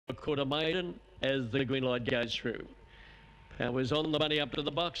quarter maiden as the green light goes through. Power's on the money up to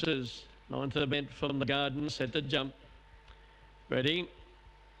the boxes. Ninth event from the Gardens, set to jump. Ready.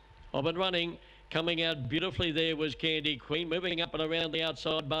 Off and running. Coming out beautifully there was Candy Queen. Moving up and around the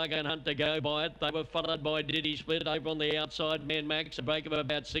outside, Bargain Hunt to go by it. They were followed by Diddy Split over on the outside. Man Max, a break of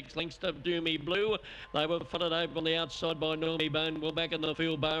about 6 lengths to Doomy Blue. They were followed over on the outside by Normie Bone. Well, back in the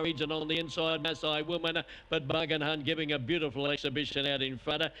field, Barrage, and on the inside, Maasai Woman. But Bargain Hunt giving a beautiful exhibition out in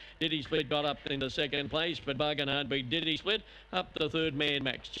front. Diddy Split got up into second place, but Bargain Hunt beat Diddy Split up to third. Man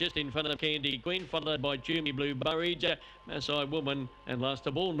Max, just in front of Candy Queen, followed by Doomy Blue, Barrage, Maasai Woman, and last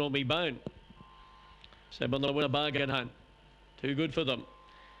of all, Normie Bone. 7 the winner, Bargain Hunt. Too good for them.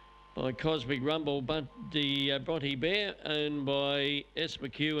 By Cosmic Rumble, but the Bronte Bear, owned by S.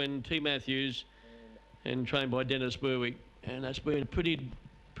 McHugh and T. Matthews, and trained by Dennis Berwick. And that's been a pretty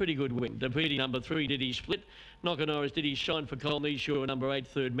good win. Defeating number 3, Diddy Split. Knocking Norris, Diddy Shine for Cole Neeshaw, number 8,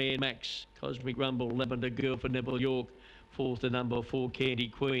 third Man Max. Cosmic Rumble, 11 to Girl for Neville York. 4th to number 4, Candy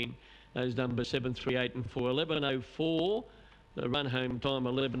Queen. Those numbers 7, 3, 8 and 4. 11.04. The run home time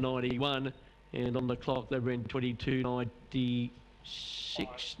 11.91. And on the clock, they ran 22.96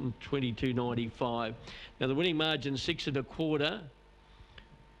 and 22.95. Now, the winning margin 6 1/4.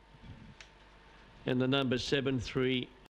 And the number 7, 3,